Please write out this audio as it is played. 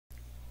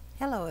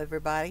Hello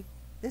everybody,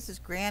 this is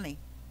Granny.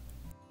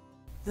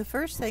 The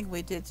first thing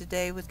we did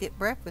today was get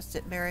breakfast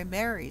at Mary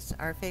Mary's,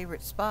 our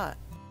favorite spot.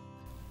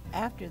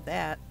 After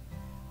that,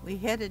 we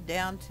headed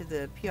down to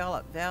the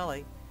Puyallup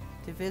Valley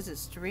to visit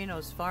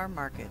Storino's Farm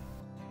Market,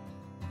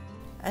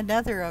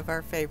 another of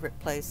our favorite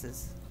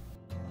places.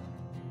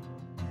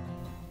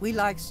 We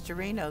like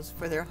Storino's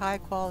for their high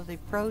quality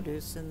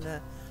produce and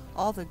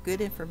all the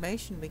good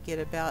information we get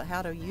about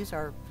how to use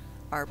our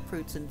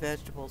fruits and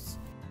vegetables.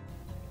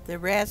 The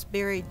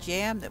raspberry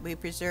jam that we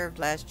preserved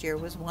last year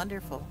was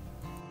wonderful.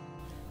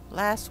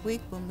 Last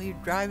week when we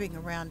were driving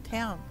around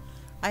town,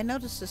 I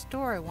noticed a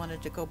store I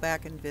wanted to go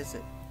back and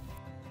visit.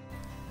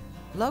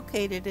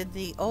 Located in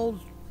the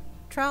old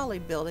trolley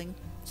building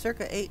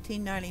circa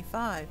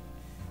 1895,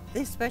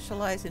 they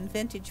specialize in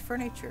vintage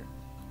furniture.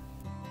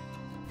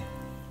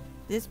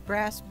 This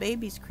brass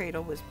baby's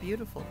cradle was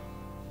beautiful.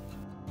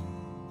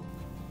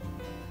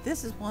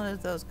 This is one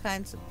of those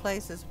kinds of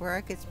places where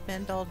I could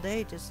spend all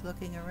day just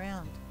looking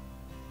around.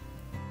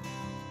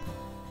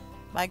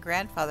 My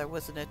grandfather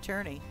was an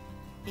attorney.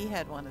 He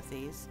had one of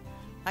these.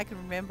 I can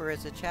remember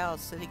as a child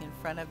sitting in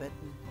front of it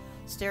and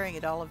staring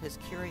at all of his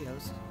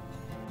curios.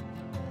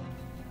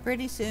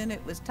 Pretty soon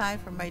it was time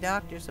for my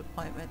doctor's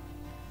appointment,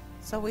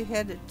 so we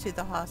headed to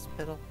the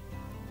hospital.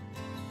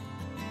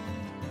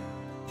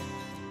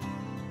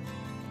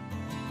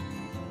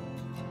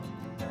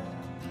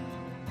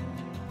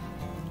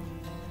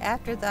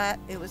 After that,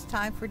 it was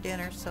time for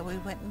dinner, so we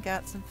went and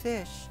got some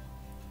fish.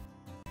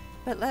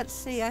 But let's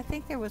see, I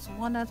think there was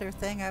one other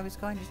thing I was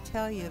going to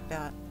tell you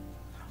about.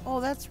 Oh,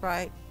 that's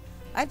right.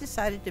 I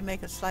decided to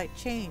make a slight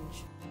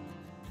change.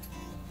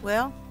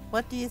 Well,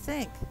 what do you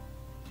think?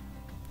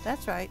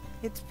 That's right,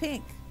 it's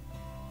pink.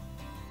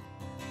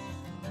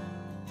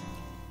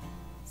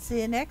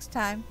 See you next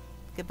time.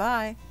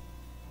 Goodbye.